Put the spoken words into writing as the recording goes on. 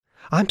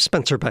I'm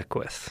Spencer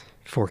Beckwith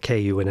for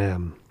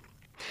KUNM.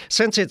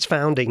 Since its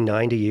founding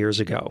 90 years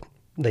ago,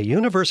 the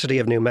University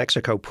of New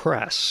Mexico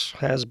Press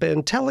has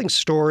been telling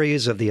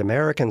stories of the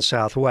American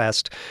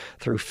Southwest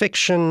through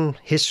fiction,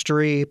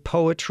 history,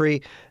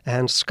 poetry,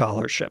 and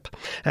scholarship.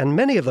 And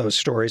many of those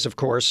stories, of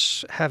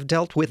course, have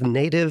dealt with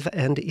Native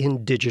and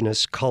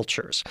indigenous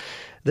cultures.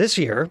 This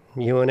year,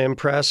 UNM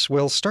Press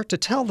will start to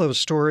tell those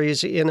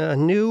stories in a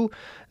new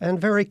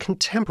and very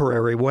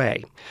contemporary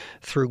way,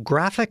 through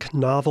graphic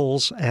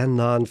novels and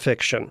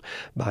nonfiction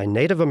by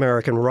Native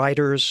American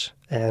writers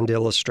and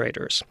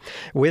illustrators.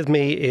 With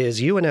me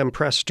is UNM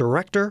Press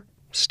Director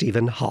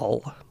Stephen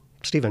Hull.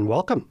 Stephen,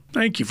 welcome.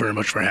 Thank you very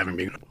much for having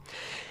me.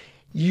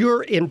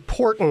 Your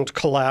important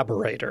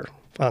collaborator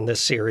on this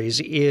series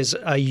is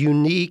a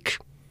unique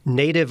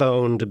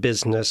Native-owned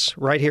business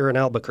right here in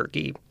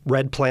Albuquerque,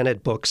 Red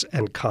Planet Books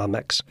and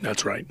Comics.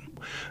 That's right.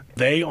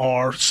 They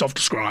are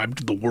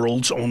self-described the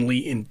world's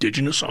only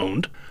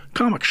indigenous-owned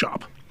comic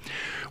shop,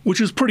 which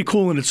is pretty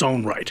cool in its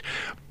own right.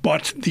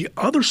 But the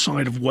other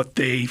side of what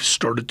they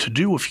started to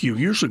do a few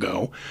years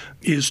ago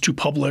is to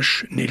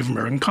publish Native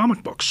American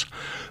comic books,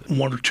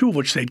 one or two of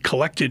which they'd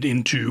collected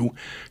into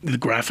the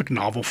graphic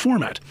novel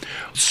format.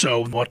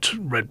 So what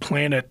Red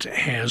Planet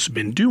has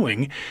been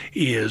doing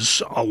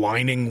is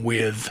aligning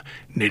with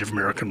Native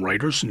American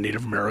writers and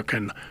Native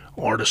American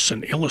artists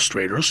and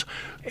illustrators,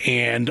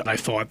 and I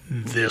thought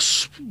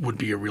this would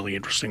be a really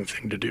interesting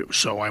thing to do.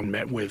 So I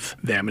met with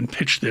them and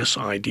pitched this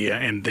idea,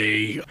 and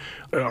they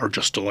are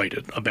just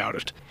delighted about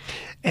it.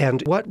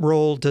 And what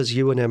role does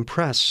UNM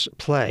Press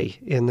play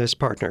in this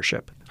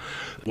partnership?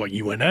 What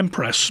UNM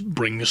Press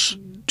brings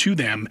to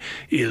them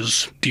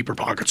is deeper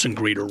pockets and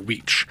greater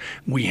reach.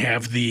 We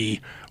have the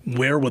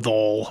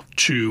wherewithal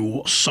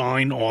to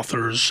sign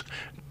authors,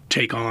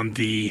 take on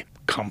the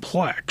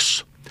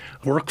complex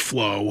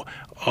workflow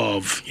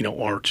of,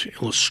 art,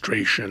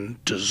 illustration,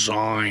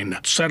 design,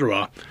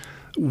 etc.,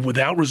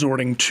 without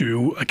resorting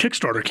to a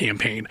Kickstarter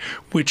campaign,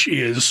 which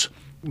is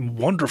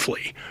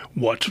wonderfully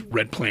what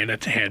Red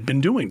Planet had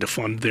been doing to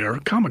fund their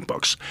comic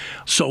books.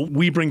 So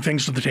we bring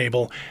things to the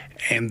table,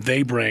 and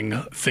they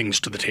bring things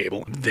to the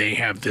table. They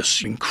have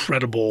this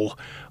incredible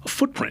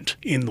footprint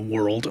in the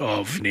world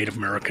of Native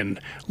American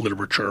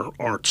literature,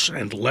 arts,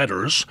 and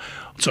letters.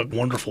 It's a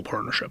wonderful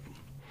partnership.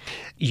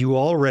 You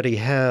already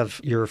have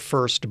your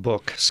first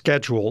book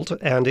scheduled,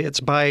 and it's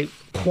by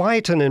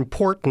quite an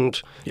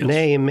important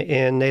name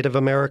in Native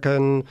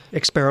American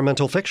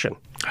experimental fiction.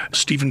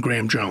 Stephen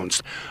Graham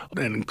Jones,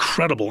 an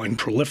incredible and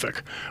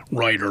prolific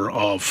writer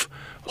of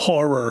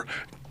horror,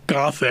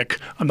 gothic,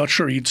 I'm not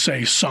sure you'd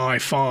say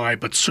sci-fi,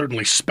 but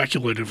certainly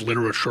speculative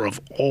literature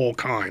of all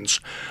kinds.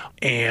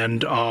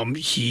 And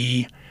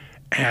he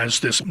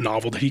has this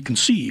novel that he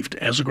conceived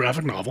as a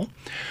graphic novel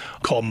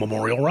called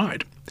Memorial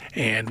Ride.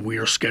 And we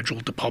are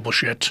scheduled to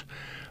publish it,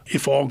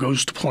 if all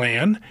goes to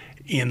plan,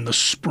 in the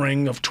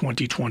spring of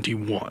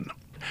 2021.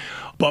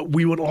 But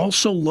we would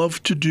also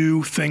love to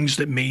do things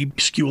that may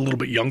skew a little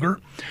bit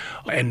younger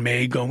and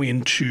may go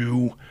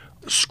into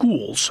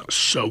schools.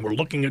 So we're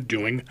looking at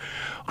doing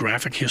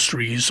graphic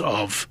histories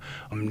of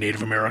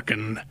Native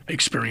American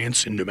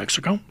experience in New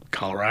Mexico,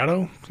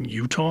 Colorado,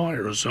 Utah,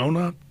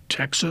 Arizona,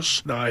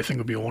 Texas. I think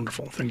it would be a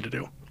wonderful thing to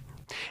do.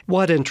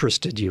 What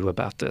interested you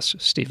about this,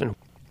 Stephen?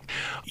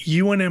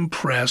 UNM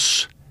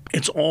Press,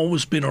 it's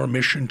always been our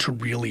mission to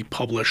really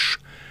publish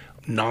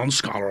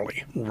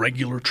non-scholarly,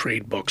 regular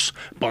trade books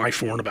by,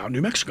 for, and about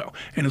New Mexico,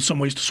 and in some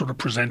ways to sort of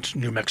present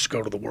New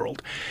Mexico to the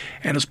world.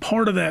 And as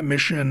part of that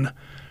mission,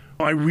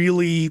 I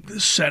really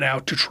set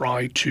out to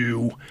try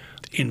to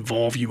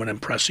involve UNM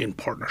Press in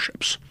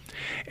partnerships.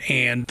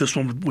 And this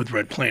one with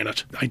Red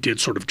Planet, I did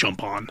sort of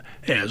jump on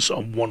as a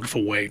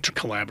wonderful way to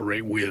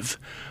collaborate with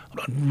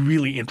a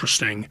really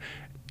interesting,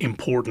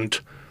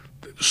 important,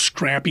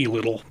 scrappy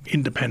little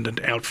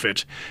independent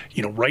outfit,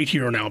 right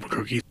here in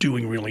Albuquerque,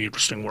 doing really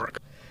interesting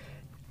work.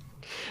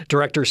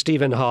 Director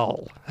Stephen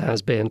Hull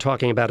has been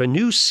talking about a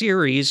new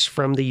series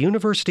from the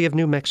University of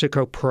New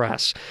Mexico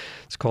Press.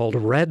 It's called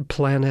Red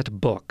Planet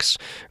Books,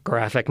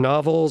 graphic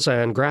novels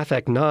and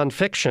graphic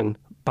nonfiction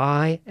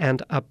by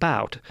and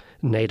about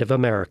Native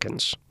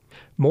Americans.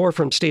 More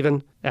from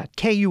Stephen at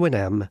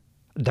KUNM.org.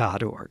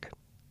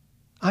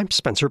 I'm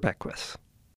Spencer Beckwith.